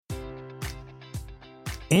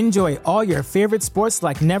Enjoy all your favorite sports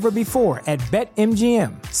like never before at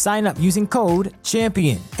BetMGM. Sign up using code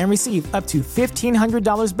CHAMPION and receive up to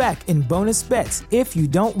 $1,500 back in bonus bets if you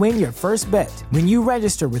don't win your first bet. When you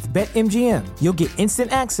register with BetMGM, you'll get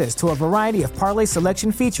instant access to a variety of parlay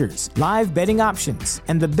selection features, live betting options,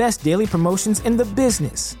 and the best daily promotions in the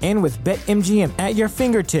business. And with BetMGM at your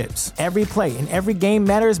fingertips, every play and every game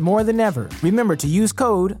matters more than ever. Remember to use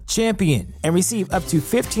code CHAMPION and receive up to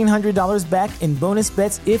 $1,500 back in bonus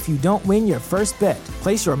bets if you don't win your first bet.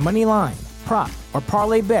 Place your money line, prop, or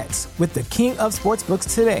parlay bets with the king of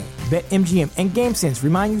sportsbooks today. BetMGM and GameSense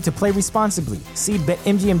remind you to play responsibly. See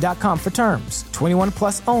BetMGM.com for terms. 21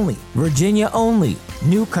 plus only. Virginia only.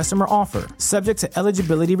 New customer offer. Subject to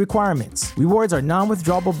eligibility requirements. Rewards are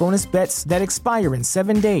non-withdrawable bonus bets that expire in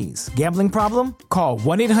 7 days. Gambling problem? Call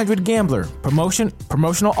 1-800-GAMBLER.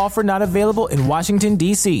 Promotional offer not available in Washington,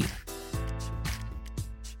 D.C.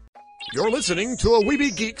 You're listening to a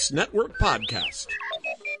Weeby Geeks Network podcast.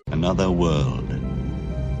 Another world,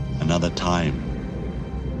 another time,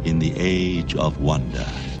 in the age of wonder.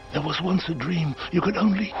 There was once a dream. You could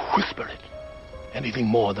only whisper it. Anything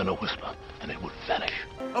more than a whisper, and it would vanish.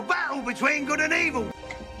 A battle between good and evil.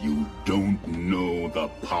 You don't know the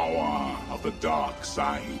power of the dark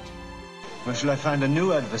side. Where shall I find a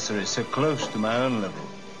new adversary so close to my own level?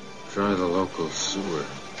 Try the local sewer.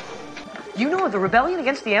 You know of the rebellion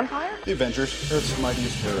against the Empire? The Avengers, Earth's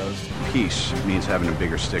mightiest heroes. Peace means having a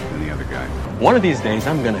bigger stick than the other guy. One of these days,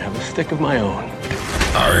 I'm gonna have a stick of my own.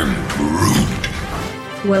 I'm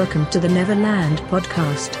Groot. Welcome to the Neverland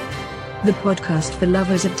Podcast. The podcast for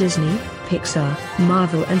lovers of Disney, Pixar,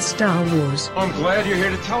 Marvel, and Star Wars. I'm glad you're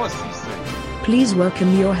here to tell us these things. Please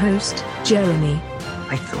welcome your host, Jeremy.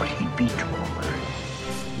 I thought he'd be taller.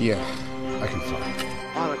 Yeah, I can fly.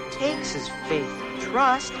 All it takes is faith.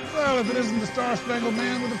 Trust. Well, if it isn't the Star-Spangled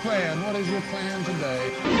Man with a plan, what is your plan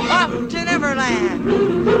today? Up to Neverland!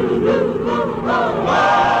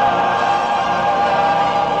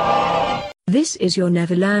 This is your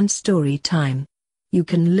Neverland story time. You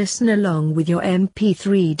can listen along with your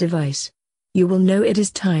MP3 device. You will know it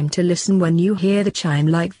is time to listen when you hear the chime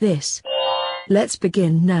like this. Let's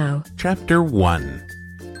begin now. Chapter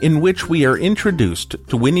 1, in which we are introduced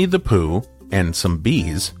to Winnie the Pooh and some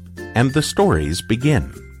bees, and the stories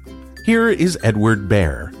begin. Here is Edward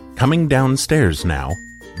Bear, coming downstairs now,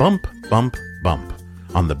 bump, bump, bump,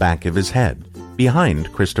 on the back of his head,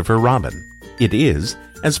 behind Christopher Robin. It is,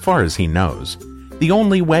 as far as he knows, the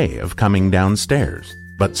only way of coming downstairs,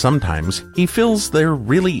 but sometimes he feels there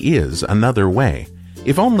really is another way,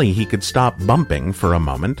 if only he could stop bumping for a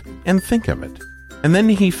moment and think of it. And then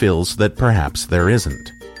he feels that perhaps there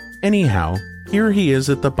isn't. Anyhow, here he is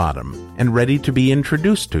at the bottom, and ready to be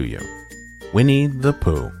introduced to you. Winnie the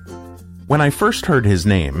Pooh. When I first heard his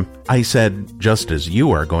name, I said, just as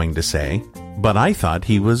you are going to say, but I thought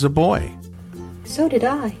he was a boy. So did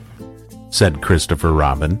I, said Christopher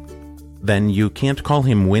Robin. Then you can't call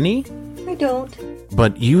him Winnie? I don't.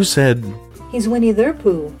 But you said... He's Winnie the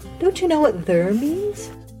Pooh. Don't you know what "the" means?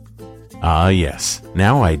 Ah, yes.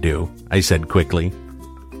 Now I do, I said quickly.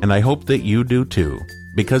 And I hope that you do too,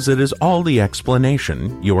 because it is all the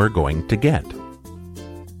explanation you are going to get.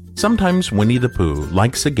 Sometimes Winnie the Pooh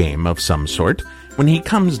likes a game of some sort when he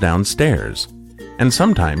comes downstairs, and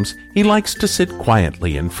sometimes he likes to sit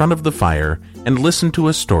quietly in front of the fire and listen to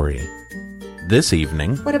a story. This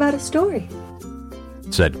evening... What about a story?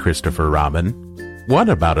 Said Christopher Robin. What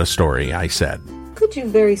about a story, I said. Could you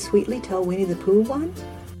very sweetly tell Winnie the Pooh one?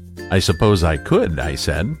 I suppose I could, I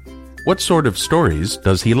said. What sort of stories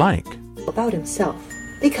does he like? About himself,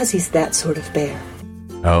 because he's that sort of bear.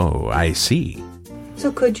 Oh, I see.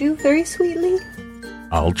 So could you, very sweetly?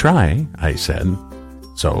 I'll try, I said.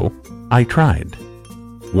 So I tried.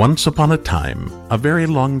 Once upon a time, a very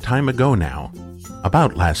long time ago now,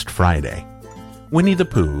 about last Friday, Winnie the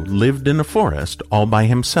Pooh lived in a forest all by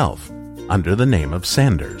himself, under the name of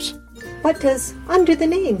Sanders. What does "under the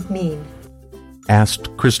name" mean?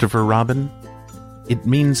 Asked Christopher Robin. It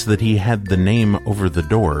means that he had the name over the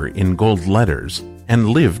door in gold letters and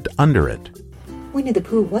lived under it. Winnie the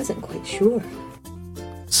Pooh wasn't quite sure,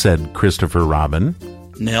 said Christopher Robin.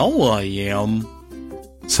 Now I am,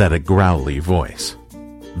 said a growly voice.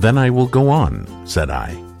 Then I will go on, said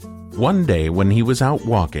I. One day when he was out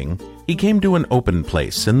walking, he came to an open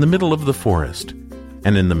place in the middle of the forest,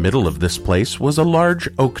 and in the middle of this place was a large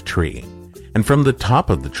oak tree, and from the top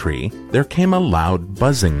of the tree there came a loud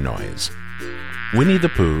buzzing noise. Winnie the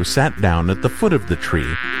Pooh sat down at the foot of the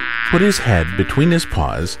tree, put his head between his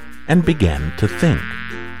paws, and began to think.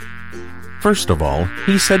 First of all,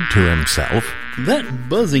 he said to himself, That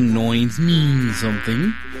buzzing noise means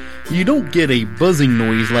something. You don't get a buzzing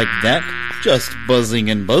noise like that, just buzzing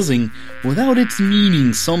and buzzing, without its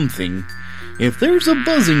meaning something. If there's a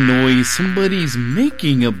buzzing noise, somebody's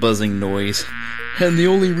making a buzzing noise. And the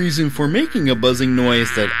only reason for making a buzzing noise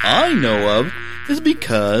that I know of is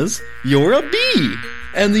because you're a bee.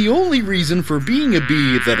 And the only reason for being a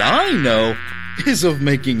bee that I know is of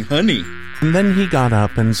making honey. And then he got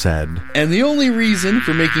up and said, and the only reason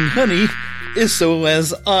for making honey is so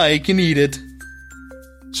as I can eat it.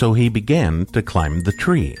 So he began to climb the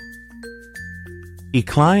tree. He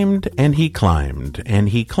climbed and he climbed and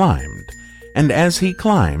he climbed, and as he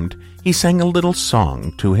climbed, he sang a little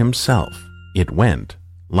song to himself. It went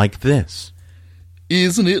like this.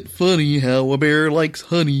 Isn't it funny how a bear likes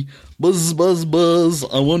honey? Buzz, buzz, buzz,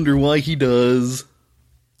 I wonder why he does.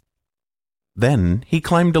 Then he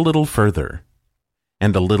climbed a little further,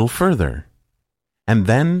 and a little further, and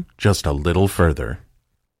then just a little further.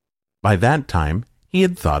 By that time, he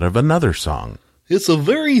had thought of another song. It's a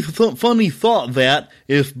very funny thought that,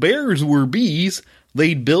 if bears were bees,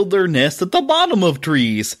 they'd build their nest at the bottom of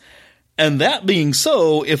trees. And that being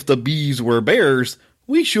so, if the bees were bears,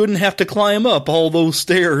 we shouldn't have to climb up all those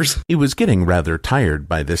stairs. He was getting rather tired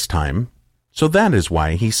by this time, so that is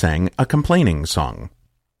why he sang a complaining song.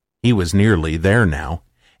 He was nearly there now,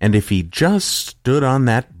 and if he just stood on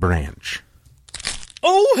that branch...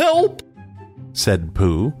 Oh, help! Said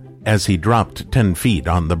Pooh, as he dropped 10 feet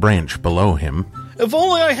on the branch below him. If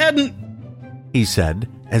only I hadn't... He said,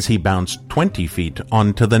 as he bounced 20 feet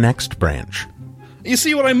onto the next branch. You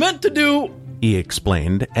see what I meant to do? He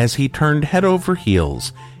explained as he turned head over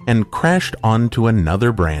heels and crashed onto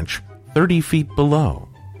another branch 30 feet below.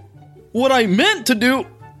 What I meant to do...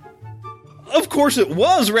 Of course it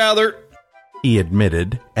was, rather... He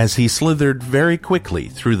admitted as he slithered very quickly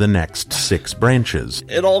through the next 6 branches.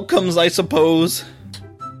 It all comes, I suppose.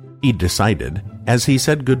 He decided as he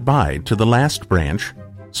said goodbye to the last branch,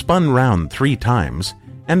 spun round 3 times,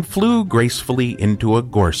 and flew gracefully into a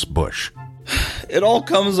gorse bush. It all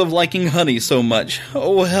comes of liking honey so much.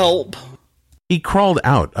 Oh, help. He crawled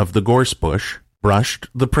out of the gorse bush, brushed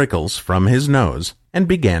the prickles from his nose, and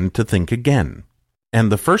began to think again.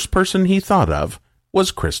 And the first person he thought of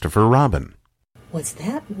was Christopher Robin. Was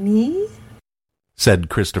that me? Said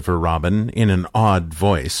Christopher Robin in an awed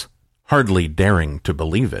voice, hardly daring to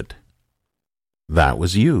believe it. That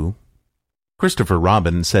was you. Christopher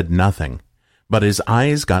Robin said nothing, but his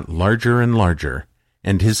eyes got larger and larger,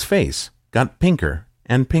 and his face got pinker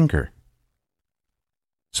and pinker.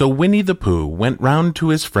 So Winnie the Pooh went round to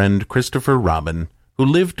his friend Christopher Robin, who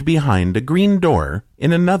lived behind a green door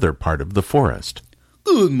in another part of the forest.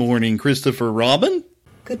 Good morning, Christopher Robin.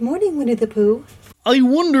 Good morning, Winnie the Pooh. I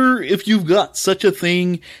wonder if you've got such a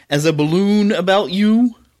thing as a balloon about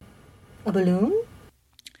you? A balloon?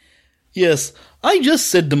 Yes, I just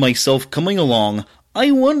said to myself coming along,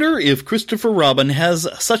 I wonder if Christopher Robin has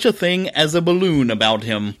such a thing as a balloon about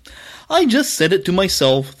him. I just said it to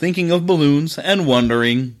myself, thinking of balloons and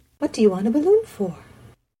wondering. What do you want a balloon for?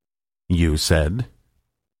 You said.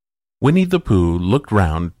 Winnie the Pooh looked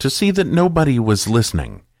round to see that nobody was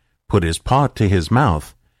listening, put his paw to his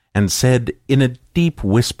mouth, and said in a deep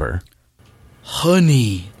whisper,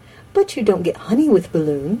 Honey. But you don't get honey with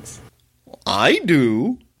balloons. I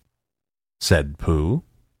do, said Pooh.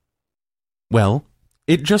 Well,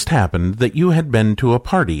 it just happened that you had been to a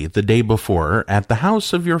party the day before at the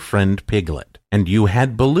house of your friend Piglet, and you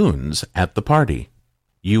had balloons at the party.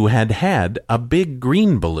 You had had a big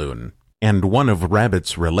green balloon, and one of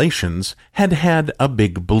Rabbit's relations had had a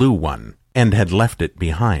big blue one, and had left it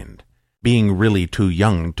behind, being really too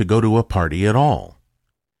young to go to a party at all.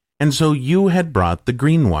 And so you had brought the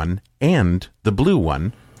green one and the blue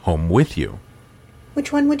one home with you.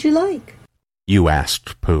 Which one would you like? You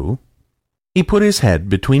asked Pooh. He put his head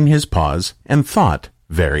between his paws and thought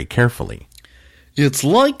very carefully. It's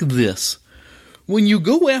like this. When you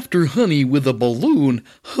go after honey with a balloon,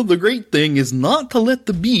 the great thing is not to let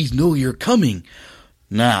the bees know you're coming.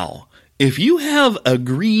 Now, if you have a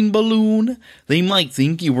green balloon, they might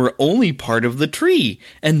think you were only part of the tree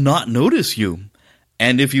and not notice you.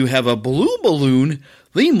 And if you have a blue balloon,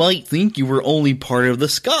 they might think you were only part of the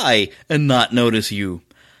sky and not notice you.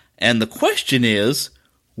 And the question is,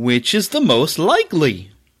 which is the most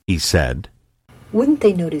likely? He said. Wouldn't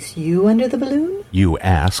they notice you under the balloon? You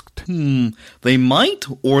asked. They might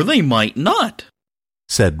or they might not,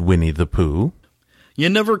 said Winnie the Pooh. You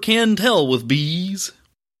never can tell with bees.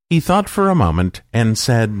 He thought for a moment and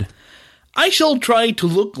said, I shall try to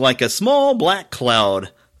look like a small black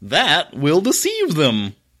cloud. That will deceive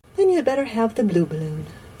them. Then you'd better have the blue balloon.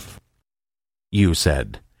 You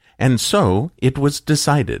said, and so it was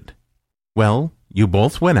decided. Well, you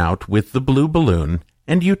both went out with the blue balloon,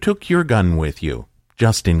 and you took your gun with you,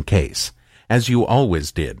 just in case, as you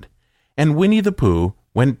always did. And Winnie the Pooh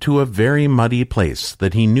went to a very muddy place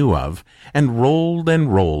that he knew of, and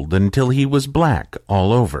rolled until he was black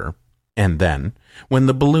all over. And then, when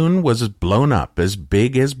the balloon was blown up as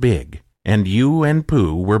big, and you and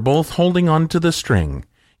Pooh were both holding on to the string,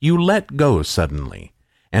 you let go suddenly,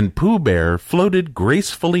 and Pooh Bear floated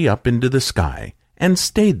gracefully up into the sky, and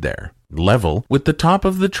stayed there, level with the top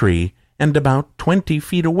of the tree and about 20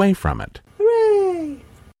 feet away from it. Hooray!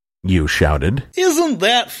 You shouted. Isn't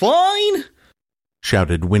that fine?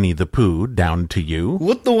 Shouted Winnie the Pooh down to you.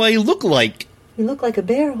 What do I look like? You look like a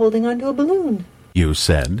bear holding onto a balloon. You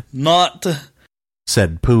said. Not,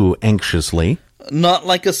 said Pooh anxiously. Not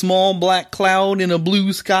like a small black cloud in a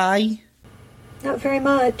blue sky? Not very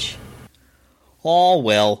much. Oh,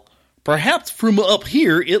 well, perhaps from up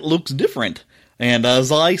here it looks different. And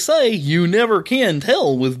as I say, you never can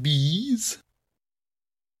tell with bees.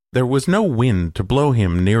 There was no wind to blow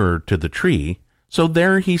him nearer to the tree, so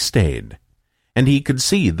there he stayed. And he could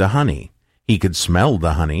see the honey. He could smell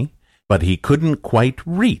the honey, but he couldn't quite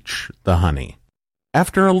reach the honey.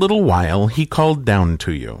 After a little while, he called down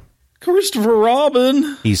to you. Christopher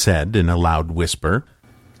Robin, he said in a loud whisper.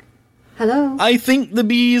 Hello? I think the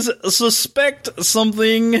bees suspect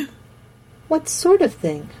something. What sort of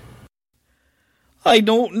thing? I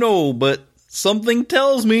don't know, but something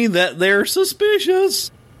tells me that they're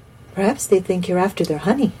suspicious. Perhaps they think you're after their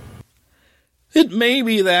honey. It may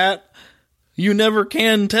be that. You never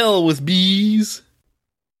can tell with bees.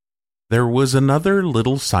 There was another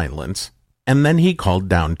little silence, and then he called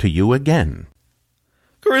down to you again.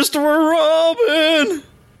 Christopher Robin!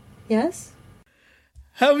 Yes?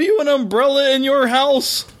 Have you an umbrella in your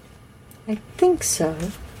house? I think so.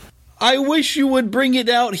 I wish you would bring it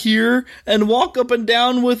out here and walk up and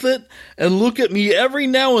down with it and look at me every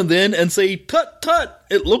now and then and say, "Tut, tut,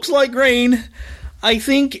 it looks like rain." I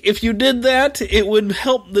think if you did that, it would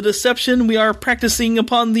help the deception we are practicing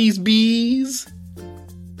upon these bees.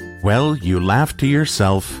 Well, you laughed to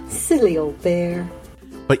yourself. Silly old bear.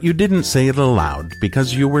 But you didn't say it aloud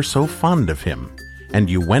because you were so fond of him, and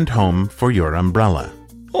you went home for your umbrella.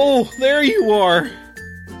 Oh, there you are,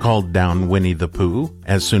 called down Winnie the Pooh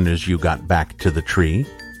as soon as you got back to the tree.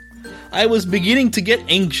 I was beginning to get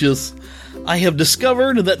anxious. I have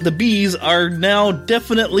discovered that the bees are now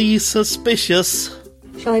definitely suspicious.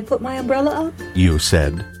 Shall I put my umbrella up? You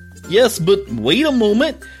said. Yes, but wait a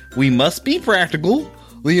moment. We must be practical.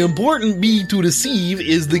 The important bee to deceive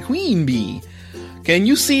is the queen bee. Can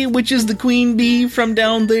you see which is the queen bee from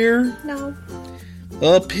down there? No.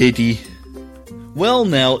 A pity. Well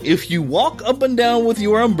now, if you walk up and down with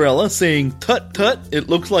your umbrella saying, "Tut tut, it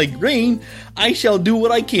looks like rain," I shall do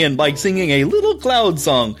what I can by singing a little cloud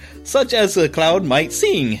song, such as a cloud might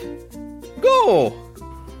sing. Go!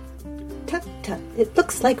 Tut tut, it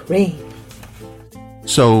looks like rain.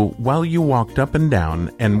 So, while you walked up and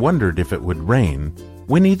down and wondered if it would rain,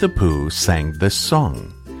 Winnie the Pooh sang this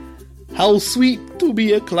song. How sweet to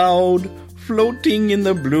be a cloud floating in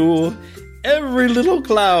the blue. Every little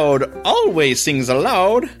cloud always sings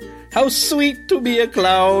aloud. How sweet to be a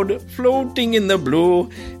cloud floating in the blue.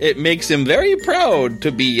 It makes him very proud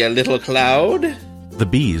to be a little cloud. The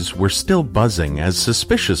bees were still buzzing as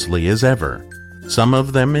suspiciously as ever. Some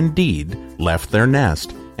of them indeed left their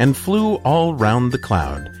nest and flew all round the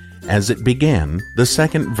cloud as it began the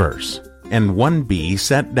second verse. And one bee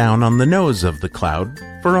sat down on the nose of the cloud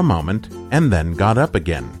for a moment and then got up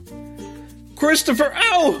again. Christopher,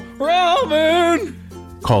 ow, Robin!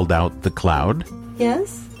 Called out the cloud.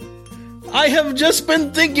 Yes? I have just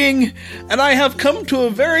been thinking, and I have come to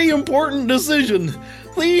a very important decision.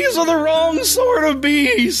 These are the wrong sort of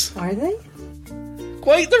bees. Are they?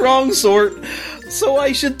 Quite the wrong sort. So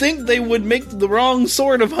I should think they would make the wrong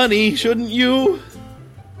sort of honey, shouldn't you?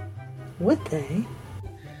 Would they?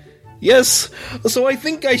 Yes, so I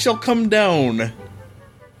think I shall come down.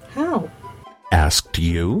 How? Asked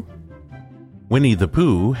you. Winnie the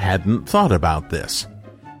Pooh hadn't thought about this.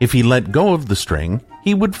 If he let go of the string,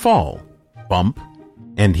 he would fall, bump,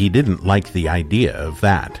 and he didn't like the idea of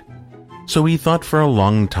that. So he thought for a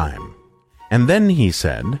long time. And then he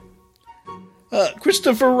said,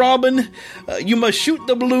 Christopher Robin, you must shoot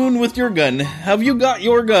the balloon with your gun. Have you got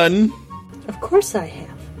your gun? Of course I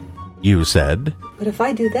have. You said. But if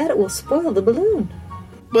I do that, it will spoil the balloon.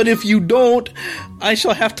 But if you don't, I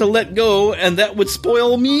shall have to let go, and that would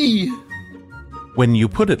spoil me. When you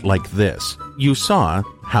put it like this, you saw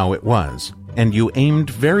how it was, and you aimed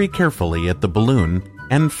very carefully at the balloon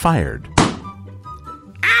and fired.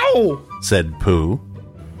 Ow! Said Pooh.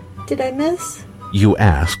 Did I miss? You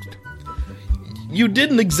asked. You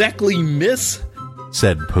didn't exactly miss,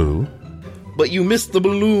 said Pooh. But you missed the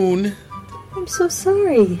balloon. I'm so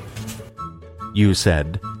sorry, you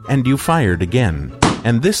said, and you fired again.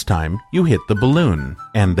 And this time you hit the balloon,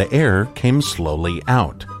 and the air came slowly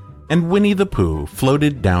out, and Winnie the Pooh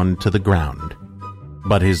floated down to the ground.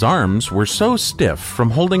 But his arms were so stiff from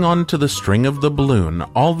holding on to the string of the balloon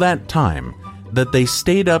all that time that they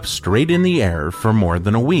stayed up straight in the air for more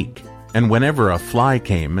than a week, and whenever a fly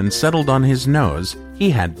came and settled on his nose, he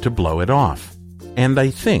had to blow it off. And I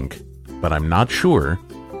think, but I'm not sure,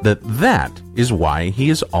 that is why he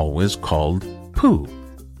is always called Pooh.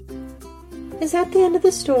 Is that the end of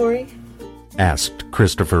the story? Asked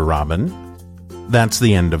Christopher Robin. That's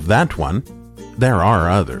the end of that one. There are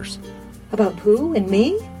others. About Pooh and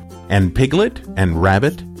me? And Piglet and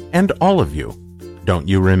Rabbit and all of you. Don't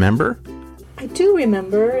you remember? I do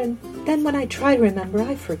remember, and then when I try to remember,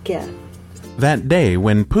 I forget. That day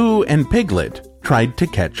when Pooh and Piglet tried to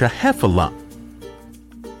catch a heffalump.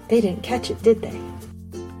 They didn't catch it, did they?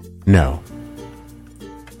 No.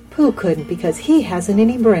 Pooh couldn't because he hasn't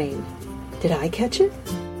any brain. Did I catch it?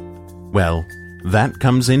 Well, that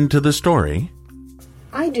comes into the story.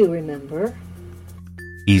 I do remember,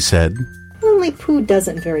 he said. Only Pooh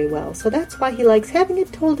doesn't very well, so that's why he likes having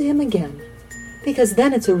it told to him again. Because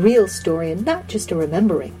then it's a real story and not just a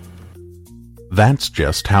remembering. That's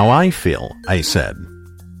just how I feel, I said.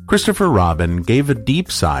 Christopher Robin gave a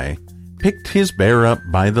deep sigh, picked his bear up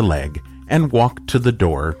by the leg, and walked to the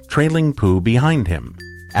door, trailing Pooh behind him.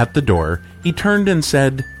 At the door, he turned and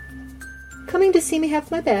said, Coming to see me have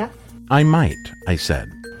my bath? I might, I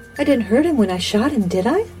said. I didn't hurt him when I shot him, did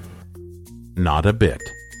I? Not a bit.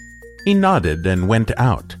 He nodded and went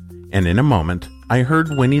out, and in a moment I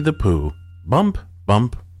heard Winnie the Pooh bump,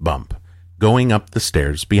 bump, bump, going up the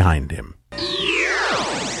stairs behind him.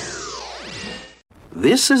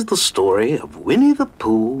 This is the story of Winnie the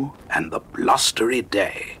Pooh and the Blustery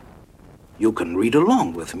Day. You can read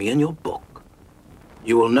along with me in your book.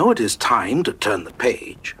 You will know it is time to turn the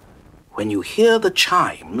page when you hear the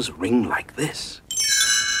chimes ring like this.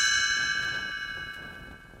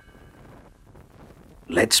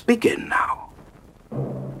 Let's begin now.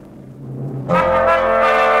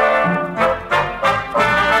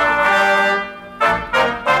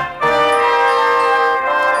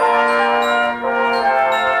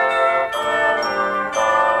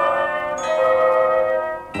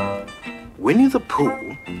 Winnie the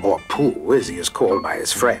Pooh, or Pooh as he is called by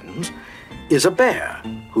his friends, is a bear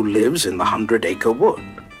who lives in the 100-acre wood.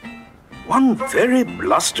 One very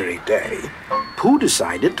blustery day, Pooh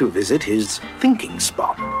decided to visit his thinking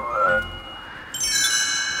spot.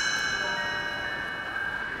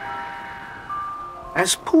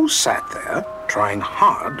 As Pooh sat there, trying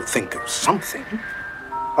hard to think of something,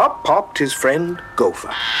 up popped his friend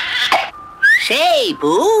Gopher. Say,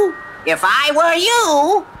 Pooh, if I were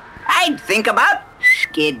you, I'd think about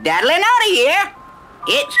skedaddling out of here.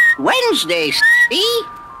 It's Wednesday, see?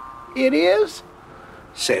 It is?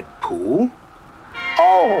 Said Pooh.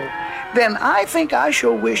 Oh, then I think I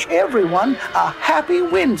shall wish everyone a happy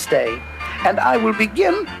Wednesday. And I will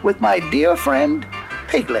begin with my dear friend,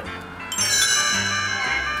 Piglet.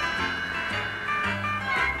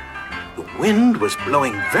 The wind was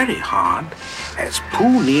blowing very hard as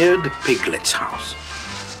Pooh neared Piglet's house.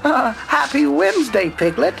 Happy Wednesday,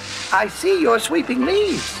 Piglet. I see you're sweeping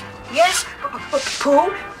leaves. Yes,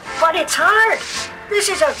 Pooh, but it's hard. This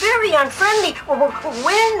is a very unfriendly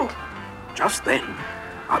wind. Just then,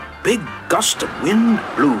 a big gust of wind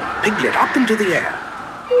blew Piglet up into the air.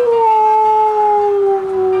 Whoa!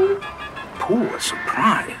 Pooh was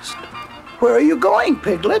surprised. Where are you going,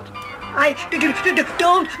 Piglet? I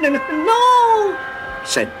don't, no!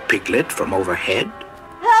 Said Piglet from overhead.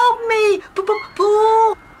 Help me,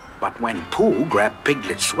 Pooh! But when Pooh grabbed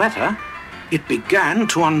Piglet's sweater, it began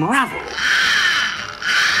to unravel.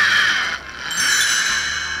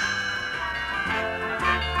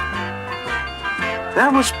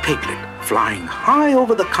 There was Piglet flying high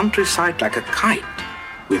over the countryside like a kite,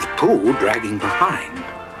 with Pooh dragging behind.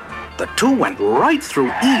 The two went right through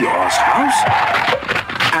Eeyore's house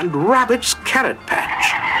and Rabbit's carrot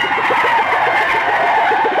patch.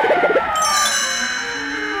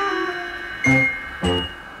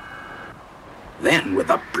 Then, with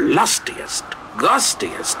the blustiest,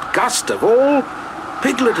 gustiest gust of all,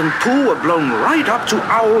 Piglet and Pooh were blown right up to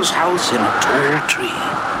Owl's house in a tall tree.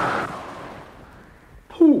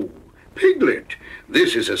 Pooh, Piglet,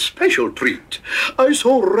 this is a special treat. I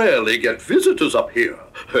so rarely get visitors up here.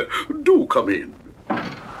 Do come in.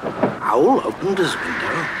 Owl opened his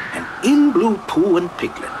window, and in blew Pooh and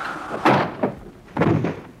Piglet.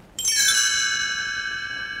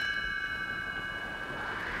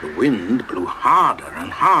 The wind blew harder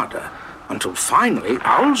and harder until finally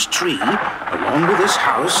Owl's tree, along with his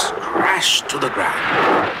house, crashed to the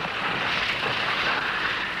ground.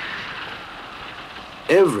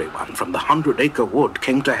 Everyone from the 100-acre wood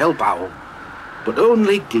came to help Owl, but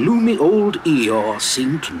only gloomy old Eeyore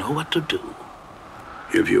seemed to know what to do.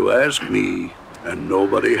 If you ask me, and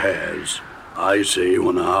nobody has, I say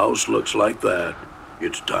when a house looks like that,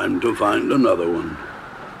 it's time to find another one.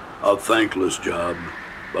 A thankless job,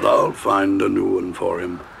 but I'll find a new one for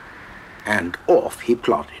him. And off he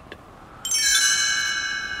plodded.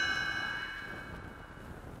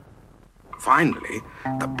 Finally,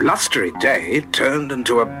 the blustery day turned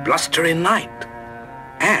into a blustery night.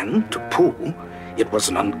 And to Pooh, it was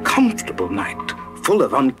an uncomfortable night, full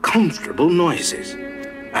of uncomfortable noises.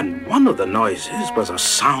 And one of the noises was a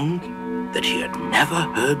sound that he had never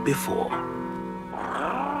heard before.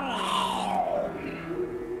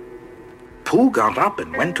 Pooh got up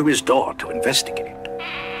and went to his door to investigate.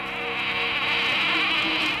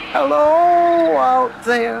 Hello out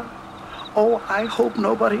there. Oh, I hope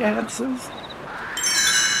nobody answers.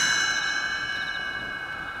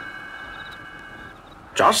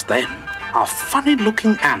 Just then, a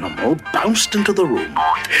funny-looking animal bounced into the room.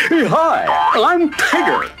 Hi, I'm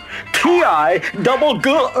Tigger.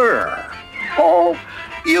 T-I-double-G-R. Oh,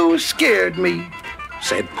 you scared me,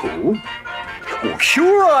 said Pooh. Oh,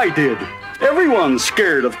 sure I did. Everyone's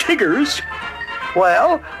scared of tigers.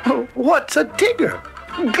 Well, what's a tigger?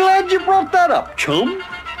 Glad you brought that up, chum.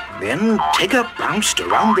 Then Tigger bounced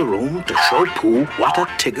around the room to show Pooh what a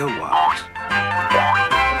tigger was.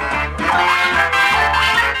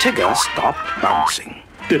 Tigger stopped bouncing.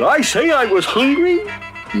 Did I say I was hungry?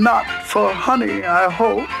 Not for honey, I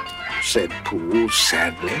hope, said Pooh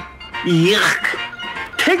sadly. Yuck!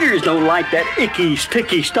 Tigers don't like that icky,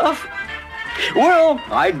 sticky stuff. Well,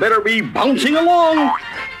 I'd better be bouncing along.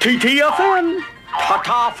 TTFN.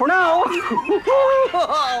 Ta-ta for now.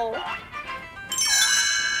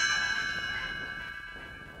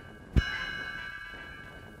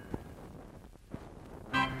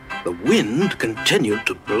 The wind continued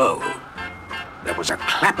to blow. There was a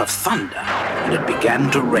clap of thunder, and it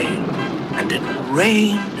began to rain. And it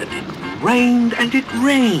rained, and it rained, and it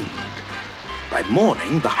rained. By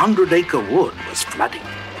morning, the 100-acre wood was flooding.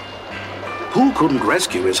 Pooh couldn't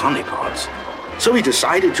rescue his honeypots, so he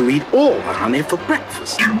decided to eat all the honey for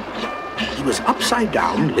breakfast. He was upside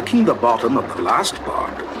down, licking the bottom of the last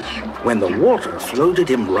pot, when the water floated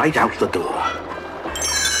him right out the door.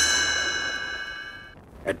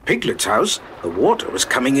 At Piglet's house, the water was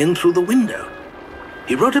coming in through the window.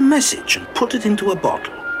 He wrote a message and put it into a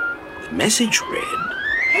bottle. The message read,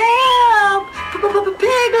 "Help!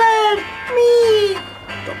 Piglet! Me!"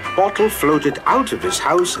 The bottle floated out of his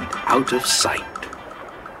house and out of sight.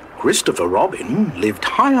 Christopher Robin lived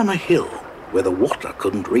high on a hill where the water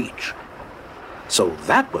couldn't reach. So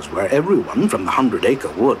that was where everyone from the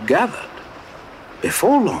 100-acre wood gathered.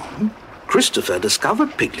 Before long, Christopher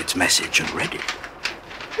discovered Piglet's message and read it.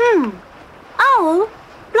 Owl,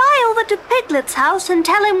 fly over to Piglet's house and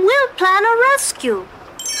tell him we'll plan a rescue.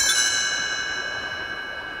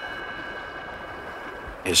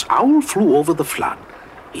 As Owl flew over the flood,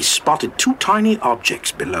 he spotted two tiny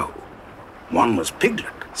objects below. One was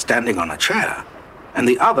Piglet, standing on a chair, and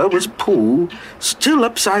the other was Pooh, still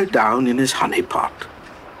upside down in his honey pot.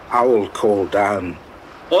 Owl called down,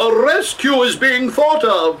 "A rescue is being thought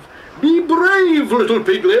of. Be brave, little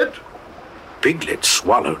Piglet." Piglet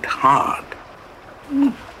swallowed hard.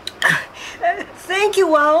 Thank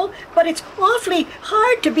you, Owl, but it's awfully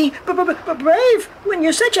hard to be brave when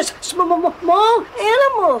you're such a small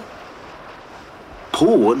animal.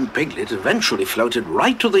 Pooh and Piglet eventually floated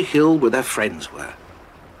right to the hill where their friends were.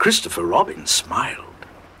 Christopher Robin smiled.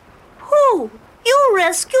 Pooh, you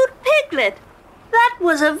rescued Piglet. That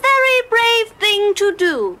was a very brave thing to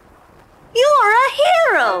do. You're a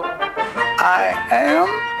hero. I am?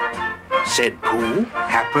 Said Pooh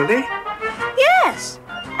happily. Yes,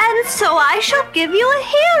 and so I shall give you a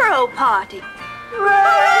hero party.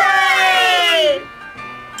 Hooray!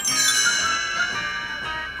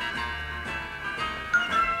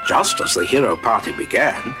 Just as the hero party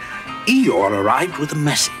began, Eeyore arrived with a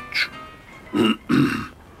message.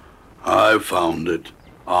 I found it.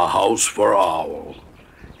 A house for Owl.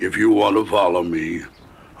 If you want to follow me,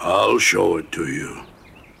 I'll show it to you.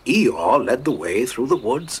 Eeyore led the way through the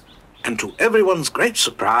woods, and to everyone's great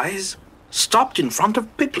surprise, stopped in front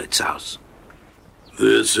of Piglet's house.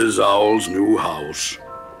 This is Owl's new house.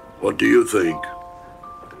 What do you think?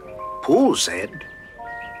 Pooh said.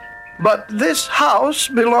 But this house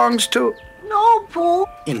belongs to... No, Pooh.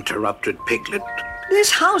 Interrupted Piglet.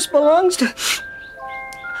 This house belongs to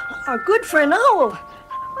our good friend Owl.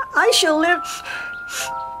 I shall live...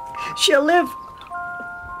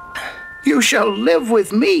 You shall live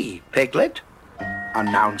with me, Piglet,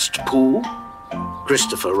 announced Pooh.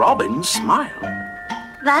 Christopher Robin smiled.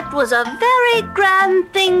 That was a very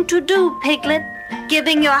grand thing to do, Piglet,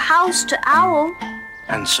 giving your house to Owl.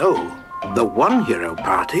 And so, the one-hero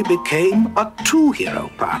party became a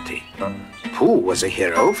two-hero party. Pooh was a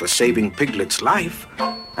hero for saving Piglet's life,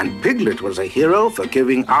 and Piglet was a hero for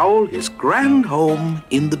giving Owl his grand home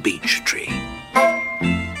in the beech tree.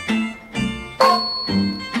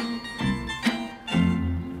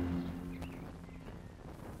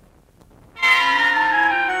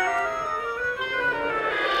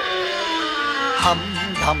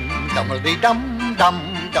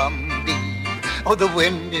 Dum-dum-dum-a-dee-dum-dum-dum-dee. Oh, the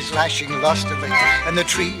wind is lashing lustily, and the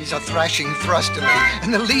trees are thrashing thrustily,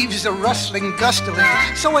 and the leaves are rustling gustily.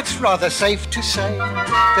 So it's rather safe to say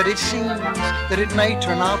that it seems that it may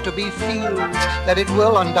turn out to be fields, that it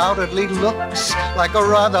will undoubtedly looks like a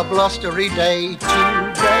rather blustery day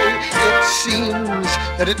today. It seems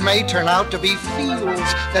that it may turn out to be fields,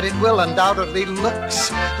 that it will undoubtedly looks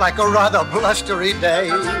like a rather blustery day.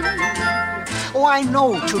 Oh, I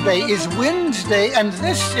know today is Wednesday, and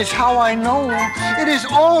this is how I know. It is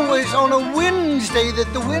always on a Wednesday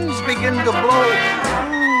that the winds begin to blow.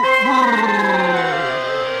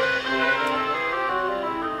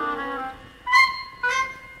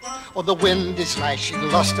 Oh, the wind is lashing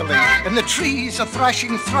lustily, and the trees are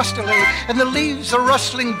thrashing thrustily, and the leaves are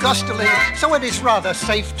rustling gustily. So it is rather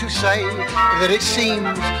safe to say that it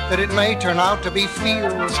seems that it may turn out to be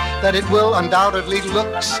fields, that it will undoubtedly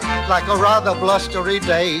looks like a rather blustery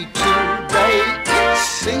day today. It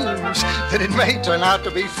seems that it may turn out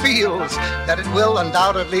to be fields, that it will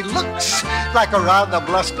undoubtedly looks like a rather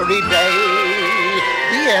blustery day.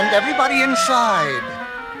 The end. Everybody inside.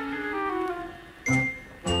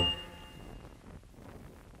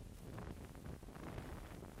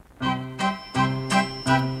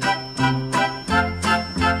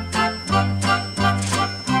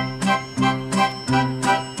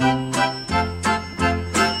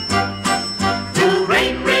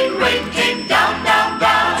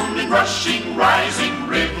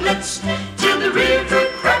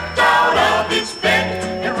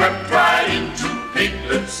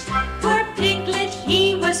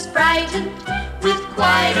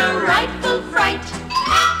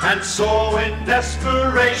 And so in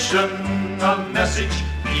desperation, a message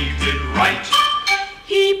he did write.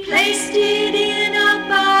 He placed it in a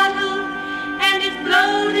bottle, and it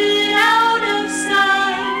floated out of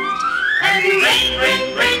sight. And the rain,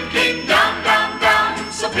 rain, rain came down, down,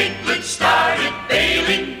 down, so Piglet started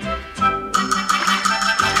bailing.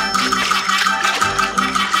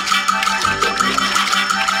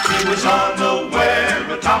 He was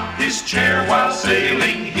unaware atop his chair while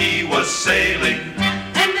sailing, he was sailing.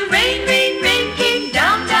 And the rain, rain, rain came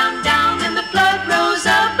down, down, down, and the flood rose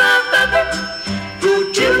up, up, up, up.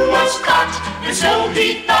 Pooh too was caught, and so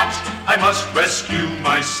he thought, I must rescue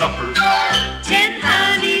my supper. 10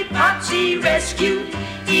 honey pots he rescued,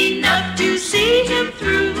 enough to see him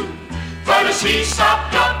through. But as he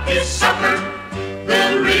sopped up his supper,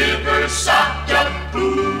 the river sopped up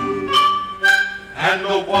Pooh. And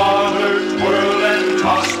the water twirled and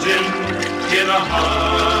tossed him in a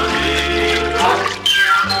honey pot.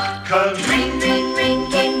 Rain, rain, rain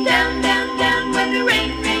came down, down, down. When the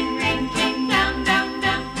rain, rain, rain came down, down,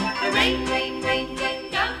 down. The rain, rain, rain came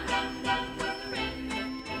down, down, down. When the rain,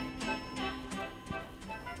 rain, rain.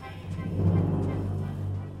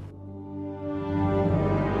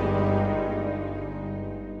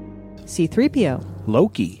 C-3PO,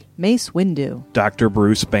 Loki, Mace Windu, Dr.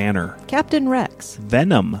 Bruce Banner, Captain Rex,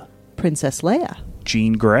 Venom, Princess Leia,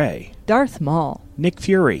 Jean Grey, Darth Maul, Nick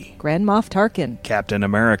Fury, Grand Moff Tarkin, Captain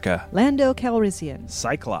America, Lando Calrissian,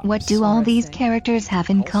 Cyclops. What do all these characters have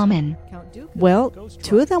in common? Well,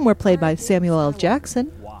 2 of them were played by Samuel L.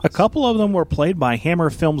 Jackson. A couple of them were played by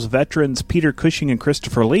Hammer Films veterans Peter Cushing and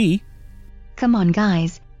Christopher Lee. Come on,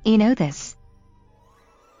 guys. You know this.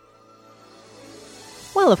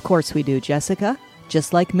 Well, of course we do, Jessica.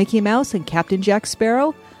 Just like Mickey Mouse and Captain Jack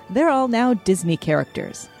Sparrow, they're all now Disney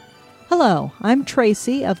characters. Hello, I'm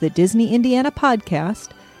Tracy of the Disney Indiana podcast,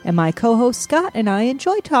 and my co-host Scott and I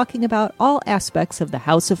enjoy talking about all aspects of the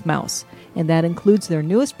House of Mouse, and that includes their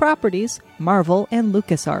newest properties, Marvel and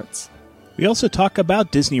LucasArts. We also talk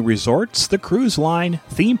about Disney resorts, the cruise line,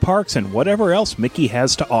 theme parks, and whatever else Mickey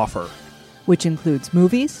has to offer. Which includes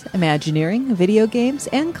movies, Imagineering, video games,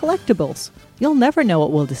 and collectibles. You'll never know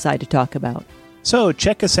what we'll decide to talk about. So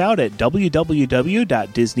check us out at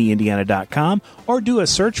www.disneyindiana.com or do a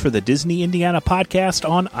search for the Disney Indiana podcast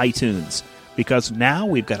on iTunes. because now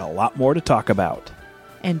we've got a lot more to talk about.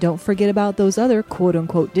 And don't forget about those other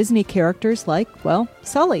quote-unquote Disney characters like, well,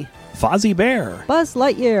 Sully, Fozzie Bear, Buzz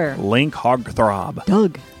Lightyear, Link Hogthrob,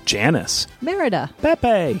 Doug, Janice, Merida,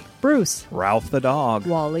 Pepe, Bruce, Ralph the Dog,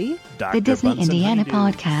 Wally, Dr. The Disney Bunsen Indiana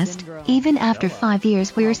Honeydew. podcast. Even after 5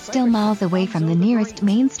 years, we're still miles away from the nearest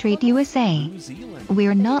Main Street, USA.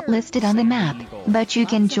 We're not listed on the map, but you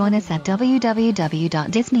can join us at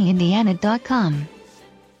www.disneyindiana.com.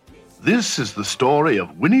 This is the story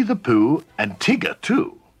of Winnie the Pooh and Tigger,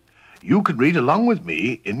 too. You can read along with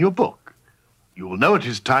me in your book. You will know it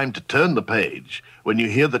is time to turn the page when you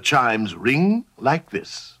hear the chimes ring like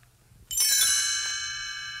this.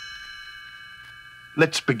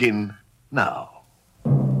 Let's begin now.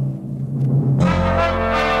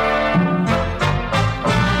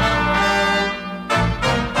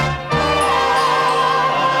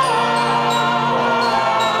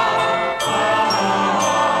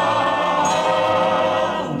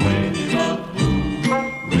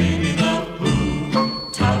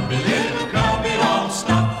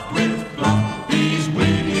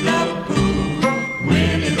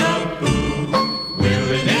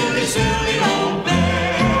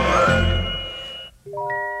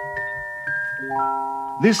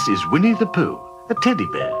 This is Winnie the Pooh, a teddy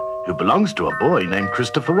bear who belongs to a boy named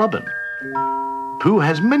Christopher Robin. Pooh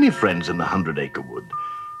has many friends in the 100-acre wood.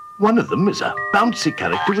 One of them is a bouncy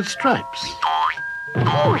character with stripes.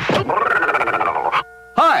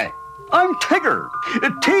 Hi, I'm Tigger.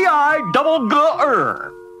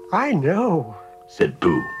 T-I-double-G-R. I know, said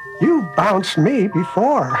Pooh. You bounced me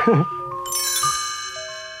before.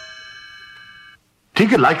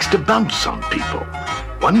 Tigger likes to bounce on people.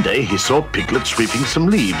 One day he saw Piglet sweeping some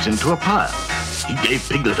leaves into a pile. He gave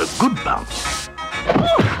Piglet a good bounce.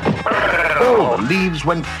 All the leaves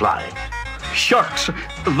went flying. Shucks,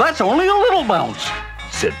 that's only a little bounce,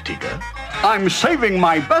 said Tigger. I'm saving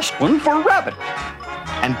my best one for Rabbit.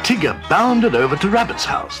 And Tigger bounded over to Rabbit's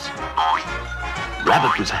house.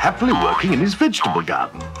 Rabbit was happily working in his vegetable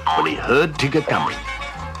garden when he heard Tigger coming.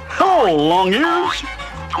 Hello, Long Ears.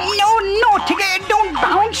 No, Tigger, don't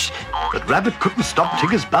bounce. But Rabbit couldn't stop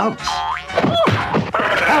Tigger's bounce.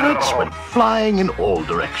 Carrots went flying in all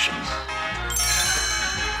directions.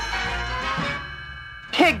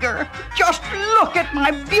 Tigger, just look at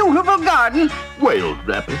my beautiful garden, wailed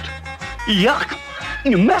Rabbit. Yuck,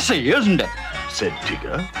 messy, isn't it? Said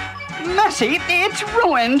Tigger. Messy, it's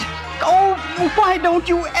ruined. Oh, why don't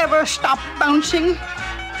you ever stop bouncing?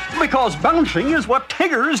 Because bouncing is what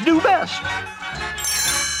Tiggers do best.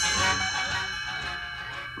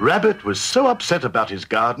 Rabbit was so upset about his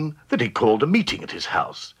garden that he called a meeting at his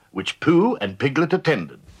house, which Pooh and Piglet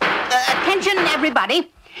attended. Attention,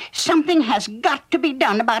 everybody. Something has got to be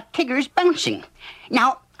done about Tigger's bouncing.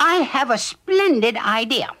 Now, I have a splendid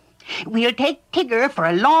idea. We'll take Tigger for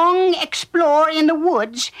a long explore in the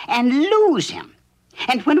woods and lose him.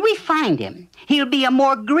 And when we find him, he'll be a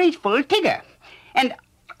more grateful Tigger. And,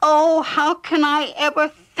 oh, how can I ever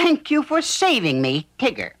thank you for saving me,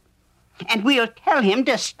 Tigger? And we'll tell him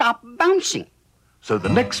to stop bouncing. So the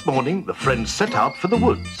next morning, the friends set out for the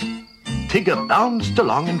woods. Tigger bounced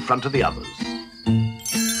along in front of the others.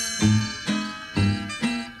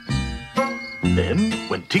 Then,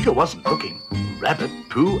 when Tigger wasn't looking, Rabbit,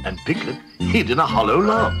 Pooh, and Piglet hid in a hollow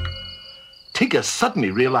log. Tigger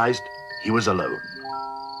suddenly realized he was alone.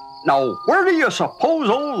 Now, where do you suppose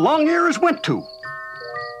old Long Ears went to?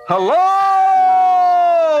 Hello!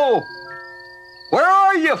 Where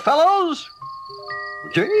are you, fellows?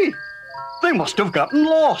 Gee, they must have gotten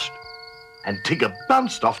lost. And Tigger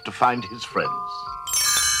bounced off to find his friends.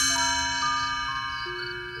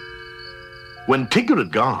 When Tigger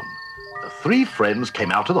had gone, the three friends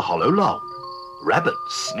came out of the hollow log. Rabbit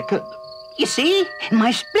snickered. You see,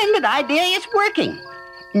 my splendid idea is working.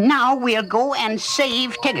 Now we'll go and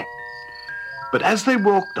save Tigger. But as they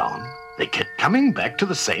walked on, they kept coming back to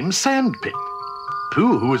the same sand pit.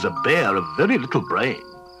 Pooh, who was a bear of very little brain,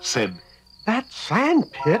 said, That sand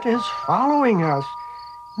pit is following us.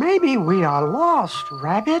 Maybe we are lost,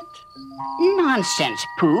 Rabbit. Nonsense,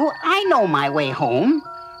 Pooh. I know my way home.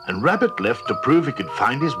 And Rabbit left to prove he could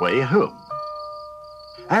find his way home.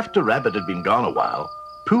 After Rabbit had been gone a while,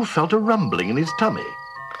 Pooh felt a rumbling in his tummy.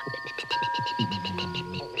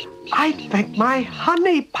 I think my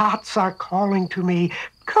honey pots are calling to me.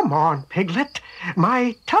 Come on, Piglet.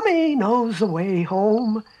 My tummy knows the way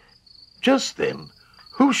home. Just then,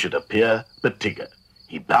 who should appear but Tigger?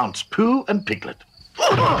 He bounced Pooh and Piglet.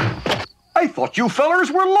 I thought you fellers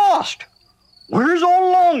were lost. Where's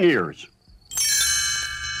old Long Ears?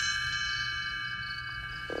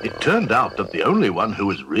 It turned out that the only one who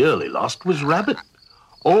was really lost was Rabbit.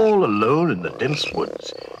 all alone in the dense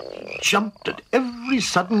woods. He jumped at every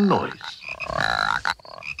sudden noise.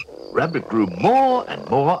 Rabbit grew more and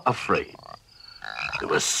more afraid. There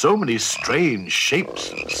were so many strange shapes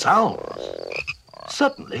and sounds.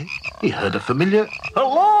 Suddenly, he heard a familiar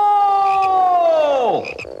 "Hello!"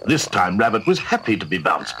 This time, Rabbit was happy to be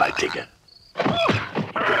bounced by Tigger.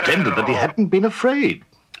 He pretended that he hadn't been afraid.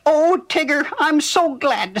 Oh, Tigger, I'm so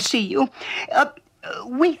glad to see you.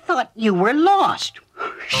 We thought you were lost.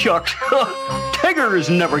 Shucks, Tiggers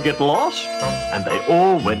never get lost. And they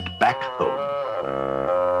all went back home.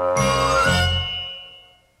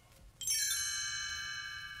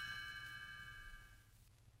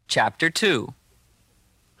 Chapter 2.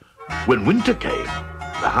 When winter came,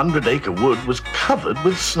 the 100-acre wood was covered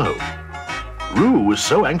with snow. Roo was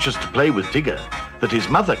so anxious to play with Tigger that his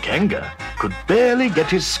mother, Kanga, could barely get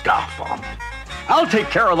his scarf on. I'll take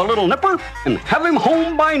care of the little nipper and have him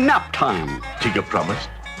home by nap time, Tigger promised.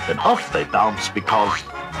 Then off they bounced because...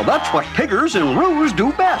 well, that's what Tiggers and Roos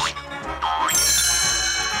do best.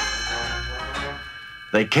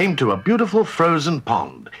 They came to a beautiful frozen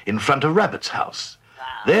pond in front of Rabbit's house.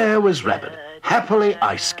 There was Rabbit, happily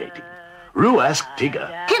ice skating. Roo asked Tigger,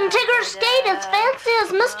 "Can Tigger skate as fancy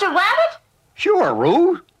as Mr. Rabbit?" Sure,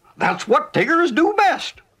 Roo. That's what Tiggers do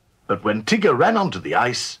best. But when Tigger ran onto the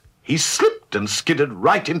ice, he slipped and skidded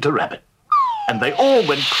right into Rabbit. And they all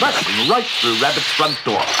went crashing right through Rabbit's front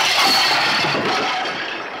door.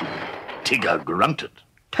 Tigger grunted.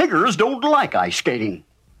 Tiggers don't like ice skating.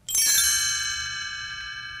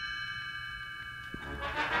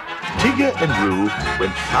 Tigger and Roo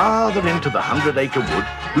went farther into the 100-acre wood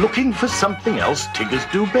looking for something else Tiggers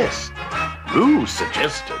do best. Roo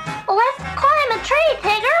suggested, "Let's climb a tree,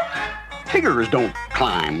 Tigger." Tiggers don't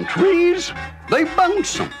climb trees. They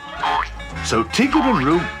bounce them. So Tigger and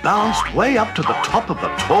Roo bounced way up to the top of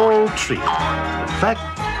a tall tree. In fact,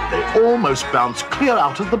 they almost bounced clear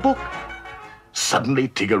out of the book. Suddenly,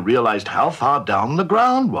 Tigger realized how far down the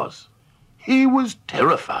ground was. He was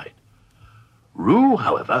terrified. Roo,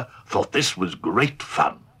 however, thought this was great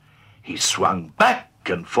fun. He swung back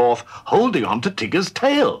and forth, holding on to Tigger's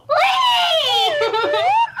tail.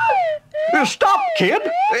 Stop, kid!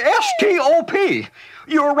 S-T-O-P!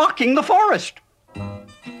 You're rocking the forest.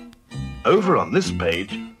 Over on this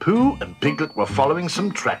page, Pooh and Piglet were following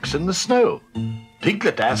some tracks in the snow.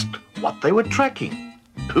 Piglet asked what they were tracking.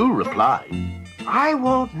 Pooh replied, "I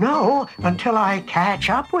won't know until I catch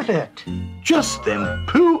up with it." Just then,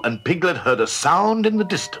 Pooh and Piglet heard a sound in the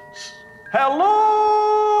distance. Hello!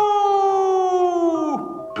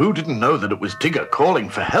 Pooh didn't know that it was Tigger calling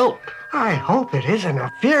for help. I hope it isn't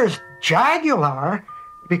a fierce jaguar,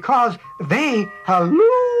 because they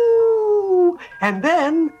halloo and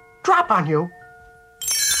then drop on you.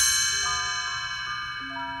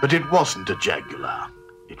 But it wasn't a jaguar.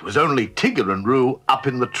 It was only Tigger and Roo up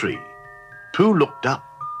in the tree. Pooh looked up.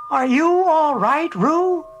 "Are you all right,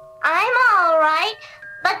 Roo?" "I'm all right,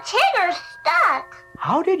 but Tigger's stuck."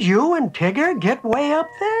 "How did you and Tigger get way up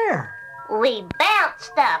there?" "We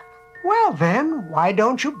bounced up." "Well then, why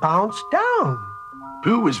don't you bounce down?"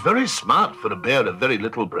 Pooh was very smart for a bear of very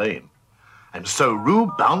little brain, and so Roo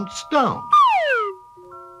bounced down.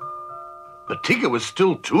 But Tigger was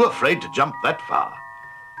still too afraid to jump that far.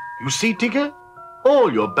 You see, Tigger,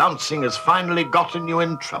 all your bouncing has finally gotten you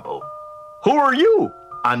in trouble. Who are you?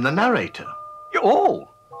 I'm the narrator. Oh,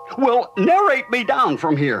 well, narrate me down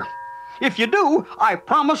from here. If you do, I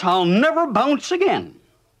promise I'll never bounce again.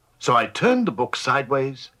 So I turned the book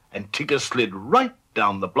sideways, and Tigger slid right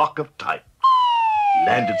down the block of type. He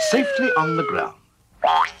landed safely on the ground.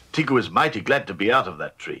 Tigger was mighty glad to be out of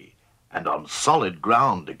that tree and on solid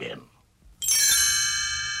ground again.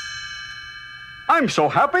 I'm so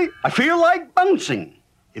happy, I feel like bouncing.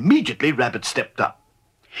 Immediately, Rabbit stepped up.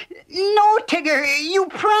 No, Tigger, you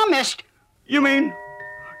promised. You mean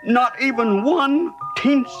not even one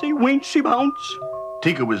teensy-weensy bounce?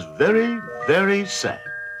 Tigger was very, very sad.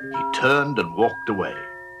 He turned and walked away.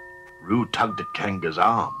 Roo tugged at Kanga's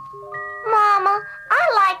arm. "Mama, I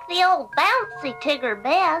like the old bouncy Tigger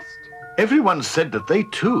best." Everyone said that they,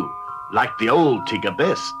 too, liked the old Tigger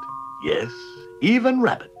best. Yes, even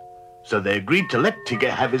Rabbit. So they agreed to let Tigger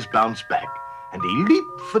have his bounce back, and he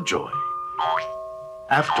leaped for joy.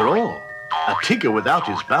 After all, a Tigger without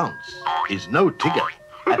his bounce is no Tigger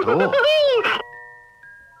at all.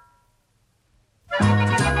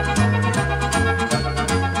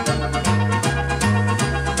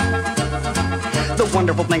 The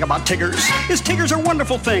wonderful thing about Tiggers is Tiggers are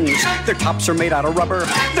wonderful things. Their tops are made out of rubber,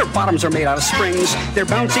 their bottoms are made out of springs. They're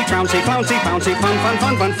bouncy, trouncy, flouncy, bouncy, fun, fun,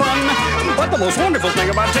 fun, fun, fun. But the most wonderful thing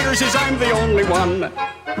about Tiggers is I'm the only one.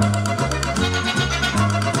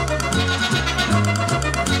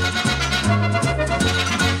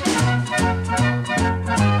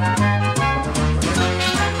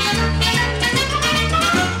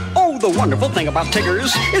 wonderful thing about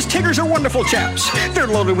Tiggers is Tiggers are wonderful chaps. They're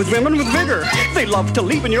loaded with vim and with vigor. They love to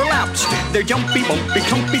leap in your laps. They're jumpy, bumpy,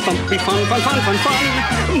 comfy, bumpy, fun, fun, fun, fun,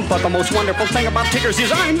 fun. But the most wonderful thing about Tiggers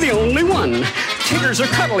is I'm the only one. Tiggers are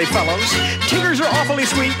cuddly fellows. Tiggers are awfully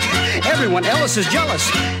sweet. Everyone else is jealous.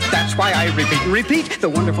 That's why I repeat and repeat. The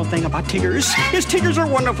wonderful thing about Tiggers is Tiggers are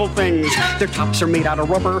wonderful things. Their tops are made out of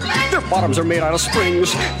rubber. Their bottoms are made out of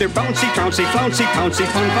springs. They're bouncy, trouncy, flouncy, pouncy,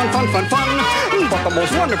 fun, fun, fun, fun, fun. But the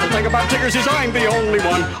most wonderful thing about Tiggers is I'm the only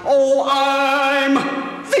one. Oh, I'm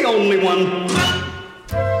the only one.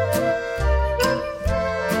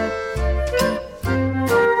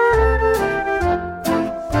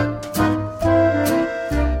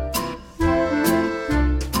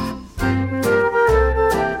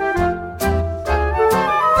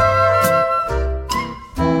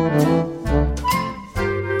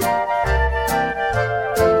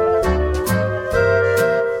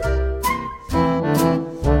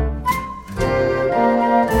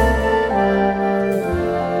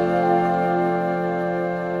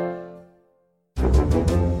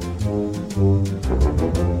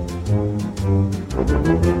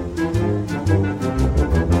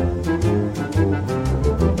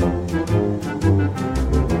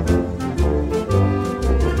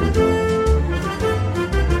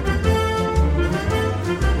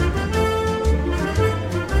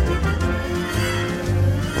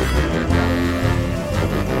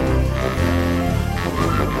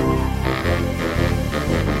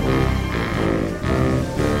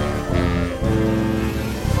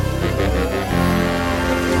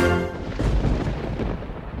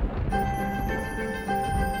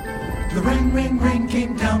 The rain, rain, rain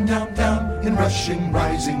came down, down, down in rushing,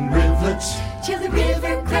 rising rivulets, till the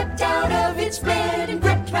river crept out of its bed and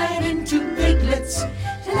crept right into piglets.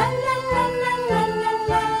 La la la la la la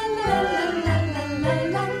la la la la la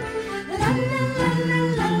la.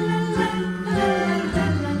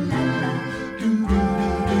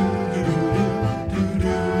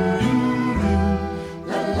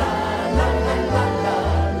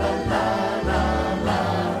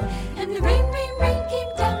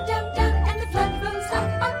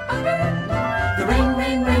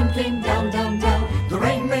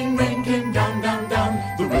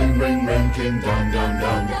 Came down, down,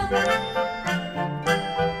 down.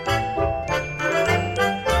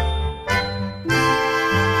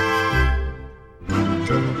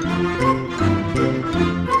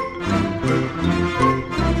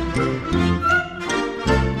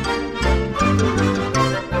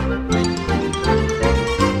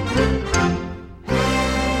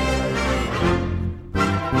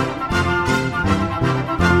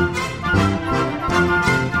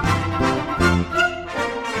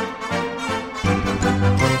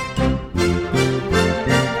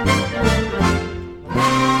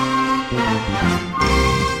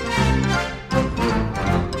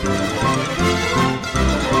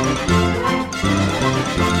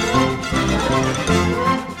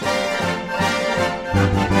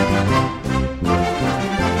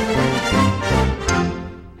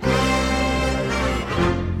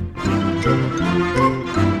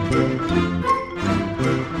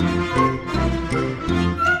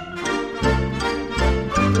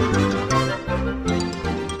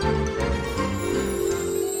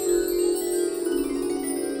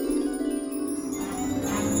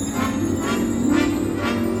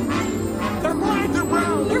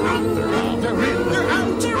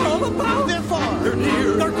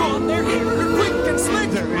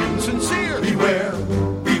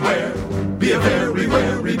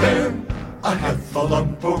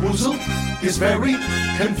 Is very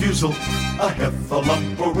confusal. A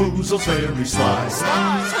heffalump-a-roozle's very sly.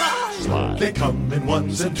 Sly. They come in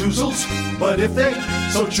ones and twosles, but if they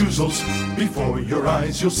so choozles, before your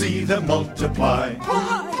eyes you'll see them multiply.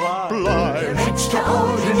 They're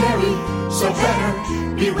extraordinary, so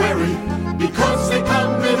better be wary, because they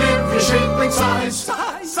come in every shape and size.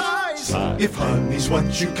 If honey's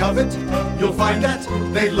what you covet, you'll find that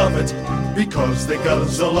they love it, because they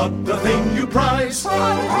guzzle up the thing you prize.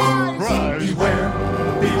 Beware, beware,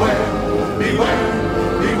 beware,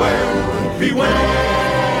 beware, beware.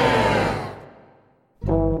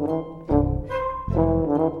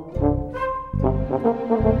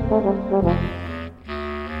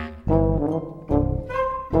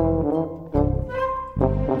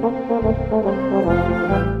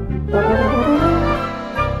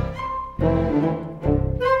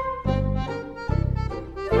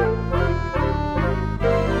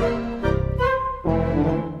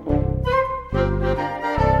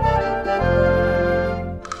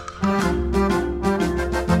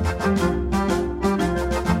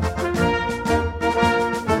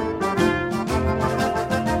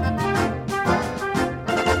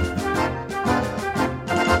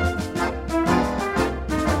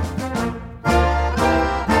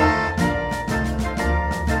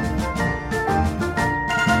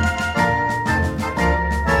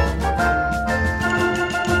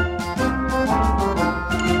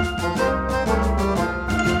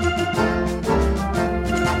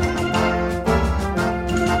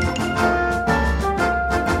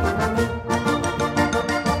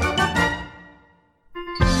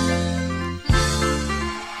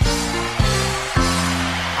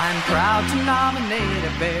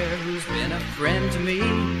 friend to me,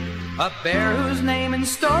 a bear whose name and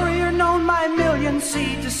story are known by millions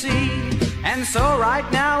sea to sea. And so right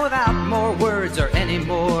now, without more words or any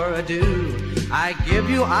more ado, I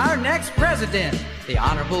give you our next president, the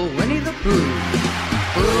Honorable Winnie the Pooh.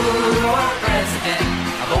 Pooh for president,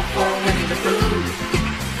 I vote for Winnie the Pooh.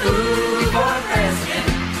 Pooh for president,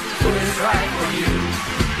 who is right for you?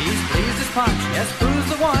 He's pleased as punch, yes, Pooh's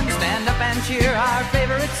the one. Stand up and cheer our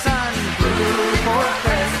favorite son. Pooh for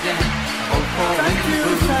president, I vote for Winnie the Pooh.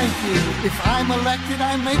 Thank you. If I'm elected,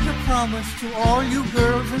 I make a promise to all you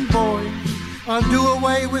girls and boys. I'll do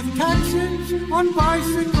away with taxes on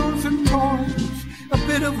bicycles and toys. A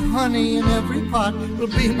bit of honey in every pot will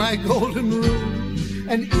be my golden rule.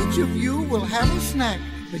 And each of you will have a snack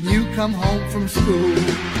when you come home from school.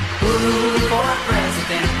 Pooh for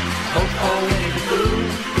president, vote for Winnie the Pooh.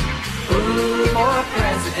 Pooh for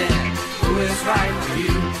president, who is right for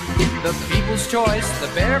you? The people's choice, the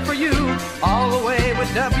bear for you, all the way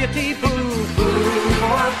with W.T. Pooh. Pooh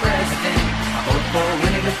for president, I vote for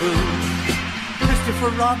Winnie the Pooh.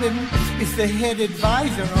 Christopher Robin is the head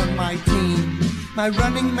advisor on my team. My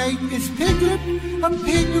running mate is Piglet, a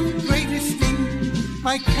pig of great esteem.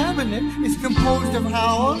 My cabinet is composed of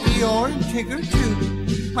Howl, Eeyore, and Tigger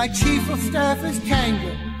too. My chief of staff is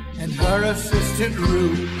Kanga, and her assistant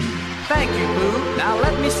Roo. Thank you, Pooh. Now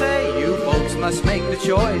let me say, you folks must make the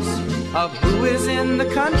choice of who is in the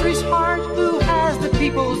country's heart, who has the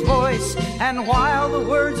people's voice. And while the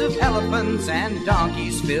words of elephants and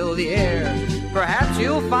donkeys fill the air, perhaps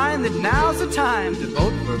you'll find that now's the time to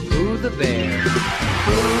vote for Pooh the bear.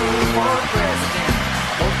 Pooh for president,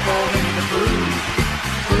 vote for Winnie the Pooh.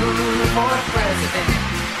 Pooh for president,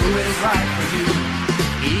 who is right for you?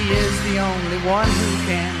 He is the only one who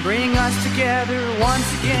can bring us together once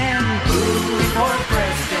again. Pooh for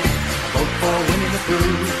president, vote for Winnie the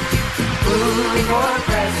Pooh. Pooh for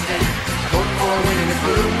president, vote for Winnie the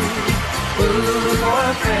Pooh. Pooh for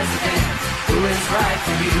president, who is right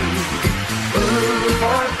for you? Pooh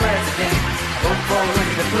for president, vote for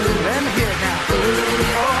Winnie the Pooh. Let me hear it now. Pooh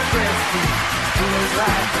for president, who is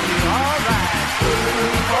right for you? All right.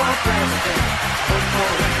 Pooh for president, vote for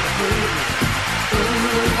Winnie the Pooh.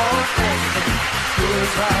 Pooh for president, who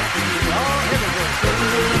is right for you? Oh, here we go. Pooh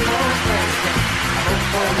for president, vote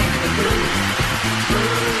for Winnie the Pooh.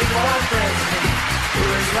 Pooh for president, who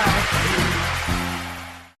is right for you?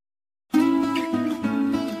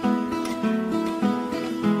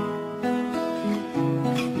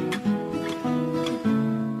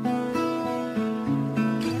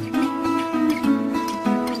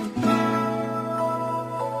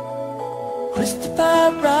 Christopher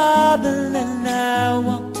Robin and I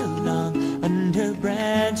walked along under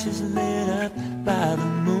branches lit up by the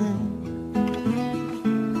moon,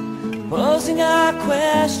 posing our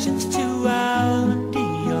questions to our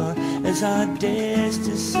Dior as our days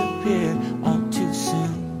disappeared all too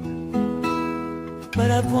soon.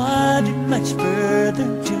 But I've wandered much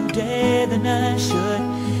further today than I should,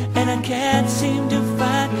 and I can't seem to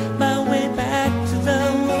find my way back to the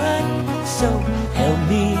one. So help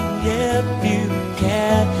me if you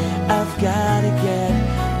can. I've gotta get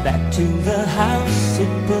back to the house,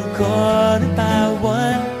 simple corner by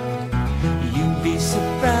one. You'd be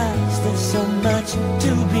surprised, there's so much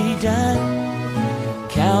to be done.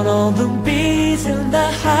 Count all the bees in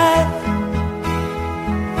the hive,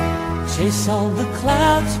 chase all the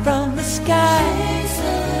clouds from the sky,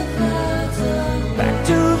 back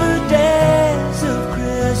to the days of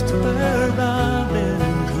Christopher Robin.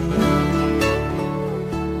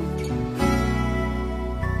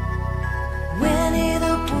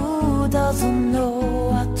 Doesn't know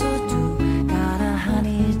what to do, got a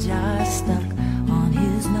honey jar stuck on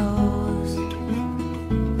his nose.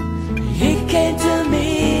 He came to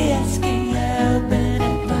me asking help and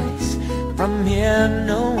advice. From here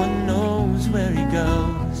no one knows where he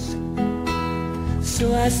goes.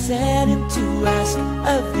 So I sent him to ask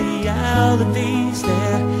of the owl if he's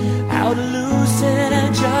there, how to loosen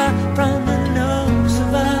a jar from the nose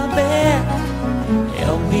of a bear.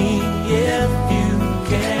 Help me if you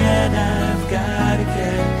can, I've gotta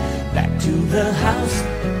get back to the house,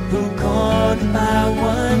 who cornered by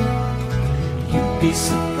one. You'd be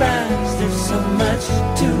surprised, there's so much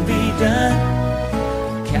to be done.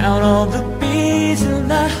 Count all the bees in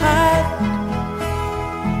the hive,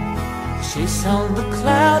 chase all the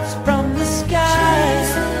clouds from the sky,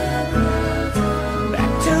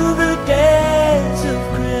 back to the days of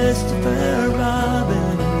Christopher Robin.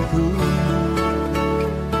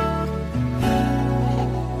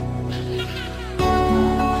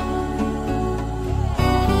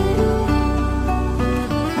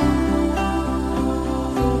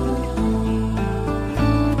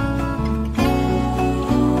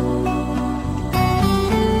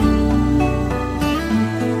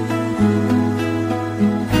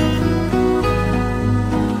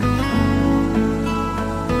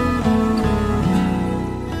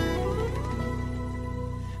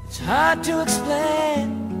 It's hard to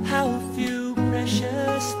explain how a few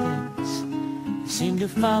precious things seem to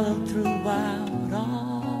follow throughout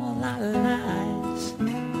all our lives.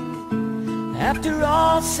 After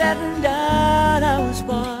all said and done, I was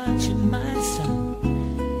watching my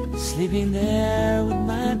son sleeping there with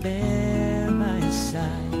my bear by his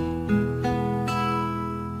side.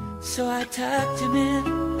 So I tucked him in,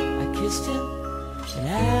 I kissed him, and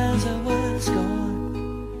as I was gone,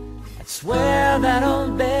 I'd swear that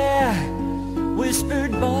old bear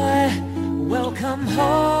whispered, "Boy, welcome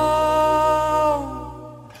home."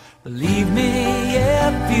 Believe me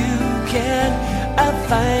if you can, I've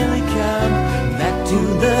finally come back to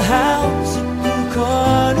the house in Blue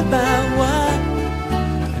Corn about one.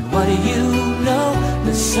 And what do you know?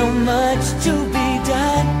 There's so much to be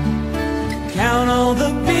done. Count all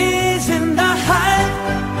the bees in the hive,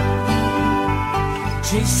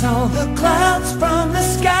 chase all the clouds from the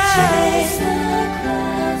sky,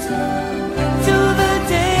 to the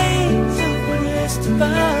days of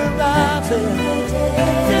Christopher Robin,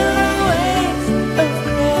 to the ways of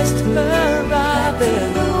Christopher Robin,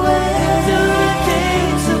 to the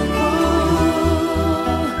days of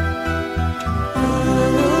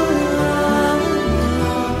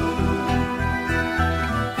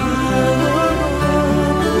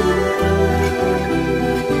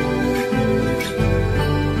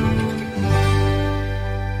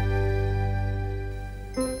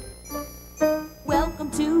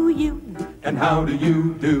And how do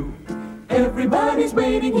you do? Everybody's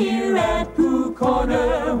waiting here at Pooh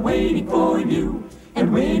Corner, waiting for you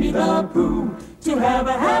and Winnie the Pooh to have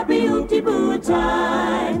a happy Oopty-Pooh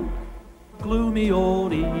time. Gloomy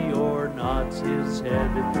old Eeyore nods his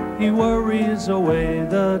head. He worries away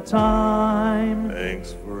the time.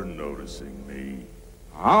 Thanks for noticing me.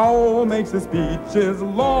 Owl makes his speeches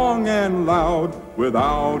long and loud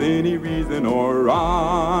without any reason or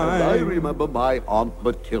rhyme. I remember my Aunt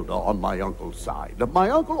Matilda on my uncle's side.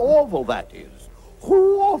 My Uncle Orville, that is,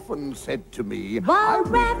 who often said to me, While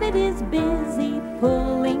Rabbit is busy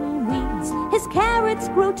pulling weeds, his carrots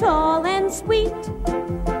grow tall and sweet.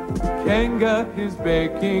 Kanga is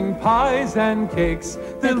baking pies and cakes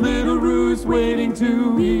that Little Roo's waiting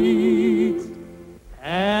to eat.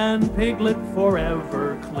 And Piglet,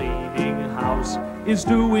 forever cleaning house, is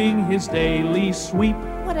doing his daily sweep.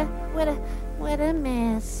 What a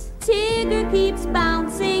mess. Tigger keeps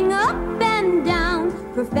bouncing up and down,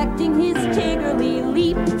 perfecting his Tiggerly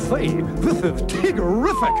leap. Say, this is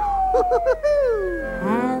Tiggerific!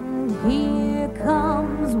 And here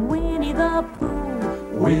comes Winnie the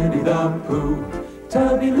Pooh. Winnie the Pooh,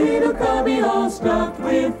 tubby little cubby all stuffed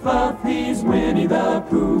with fluff. He's Winnie the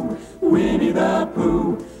Pooh, Winnie the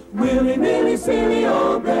Pooh, willy-nilly silly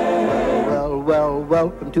old bear. Well,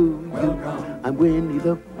 welcome to you. I'm Winnie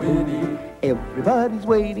the Pooh. Everybody's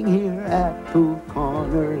waiting here at Pooh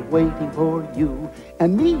Corner, waiting for you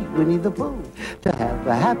and me, Winnie the Pooh, to have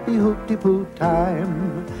a happy Oopty-Pooh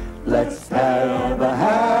time. Let's have a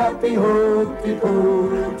happy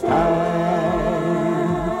Oopty-Pooh time.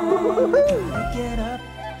 Get up,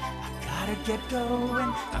 I gotta get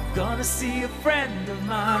going. I'm gonna see a friend of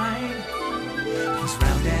mine. He's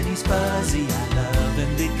round and he's fuzzy, I love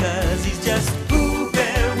him because he's just Pooh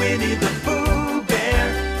Bear, Winnie the Pooh Bear.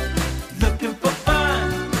 Looking for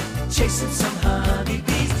fun, chasing some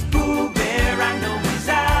honeybees. Pooh Bear, I know he's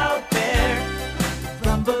out there.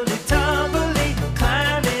 Rumbly-tumbly,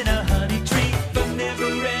 climbing a honey tree. But never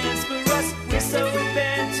ends for us, we're so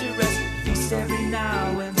adventurous. Feast every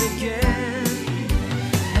now and again.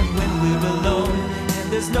 And when we're alone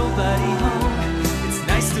and there's nobody home, it's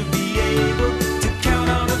nice to be able to count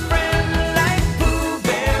on a friend like Pooh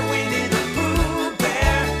Bear, Winnie the Pooh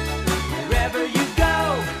Bear. Wherever you go,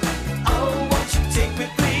 oh, won't you take me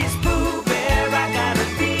please, Pooh Bear, I gotta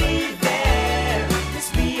be there.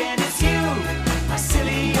 It's me and it's you, my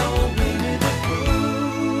silly old Winnie the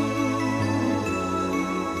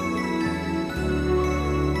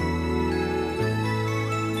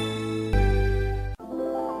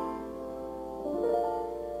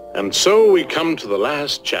And so we come to the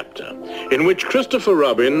last chapter, in which Christopher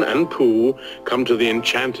Robin and Pooh come to the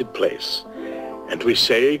enchanted place. And we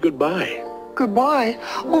say goodbye. Goodbye?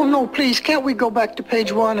 Oh, no, please, can't we go back to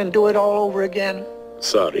page 1 and do it all over again?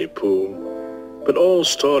 Sorry, Pooh, but all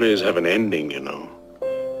stories have an ending, you know.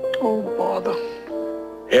 Oh, bother.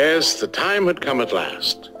 Yes, the time had come at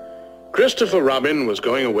last. Christopher Robin was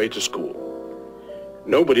going away to school.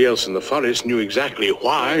 Nobody else in the forest knew exactly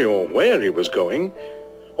why or where he was going.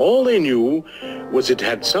 All they knew was it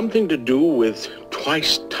had something to do with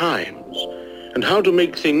twice times, and how to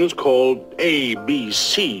make things called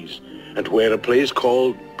ABCs, and where a place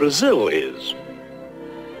called Brazil is.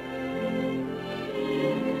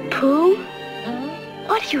 Pooh,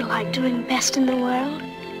 what do you like doing best in the world?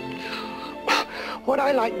 What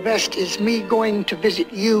I like best is me going to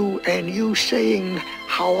visit you and you saying,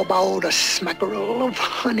 how about a smackerel of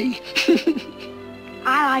honey?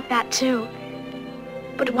 I like that too.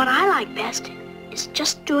 But what I like best is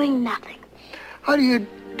just doing nothing. How do you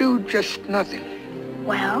do just nothing?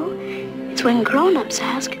 Well, it's when grown-ups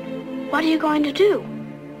ask, what are you going to do?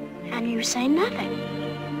 And you say nothing.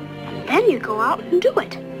 And then you go out and do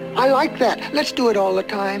it. I like that. Let's do it all the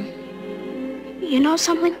time. You know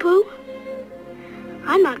something, Pooh?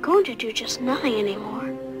 I'm not going to do just nothing anymore.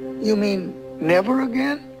 You mean never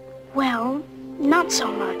again? Well, not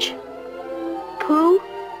so much. Pooh,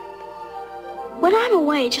 when I'm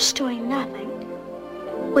away just doing nothing,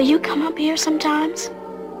 will you come up here sometimes?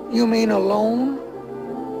 You mean alone?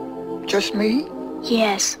 Just me?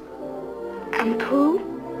 Yes. And Pooh,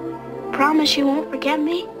 promise you won't forget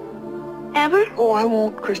me? Ever? Oh, I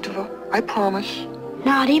won't, Christopher. I promise.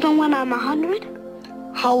 Not even when I'm 100?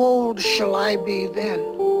 How old shall I be then?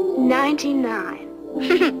 99.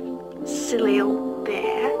 Silly old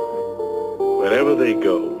bear. Wherever they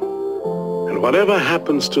go, and whatever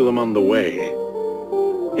happens to them on the way,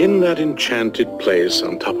 in that enchanted place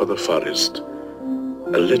on top of the forest,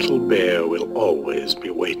 a little bear will always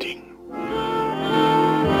be waiting.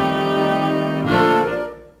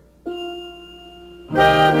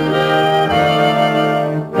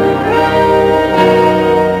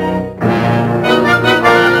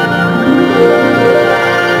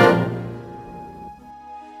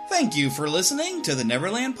 Thank you for listening to the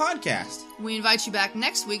Neverland Podcast. We invite you back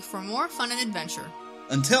next week for more fun and adventure.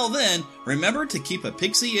 Until then, remember to keep a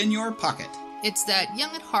pixie in your pocket. It's that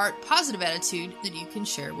young at heart, positive attitude that you can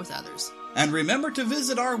share with others. And remember to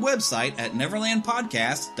visit our website at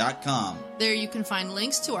neverlandpodcast.com. There you can find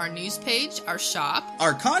links to our news page, our shop,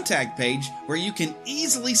 our contact page, where you can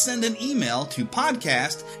easily send an email to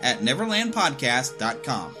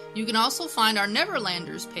podcast@neverlandpodcast.com. You can also find our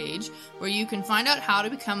Neverlanders page, where you can find out how to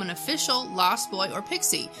become an official Lost Boy or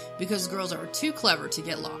Pixie, because girls are too clever to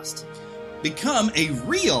get lost. Become a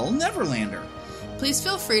real Neverlander. Please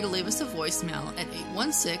feel free to leave us a voicemail at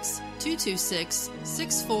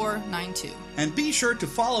 816-226-6492. And be sure to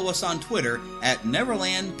follow us on Twitter at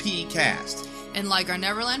NeverlandPcast. And like our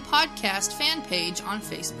Neverland Podcast fan page on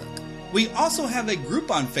Facebook. We also have a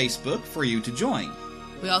group on Facebook for you to join.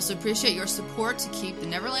 We also appreciate your support to keep the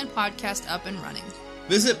Neverland Podcast up and running.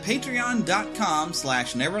 Visit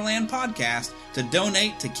patreon.com/NeverlandPodcast to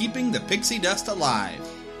donate to keeping the pixie dust alive.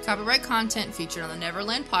 Copyright content featured on the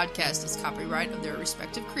Neverland Podcast is copyright of their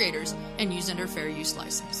respective creators and used under fair use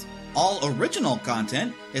license. All original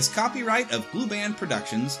content is copyright of Blue Band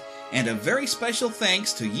Productions, and a very special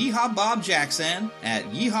thanks to Yeehaw Bob Jackson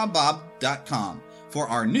at yeehawbob.com for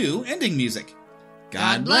our new ending music.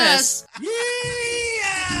 God bless!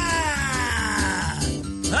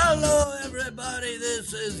 Hello, everybody.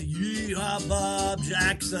 This is Yeehaw Bob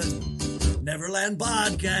Jackson. Neverland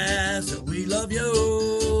Podcast, we love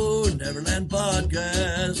you. Neverland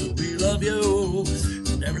Podcast, we love you.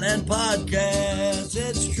 Neverland Podcast,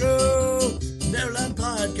 it's true.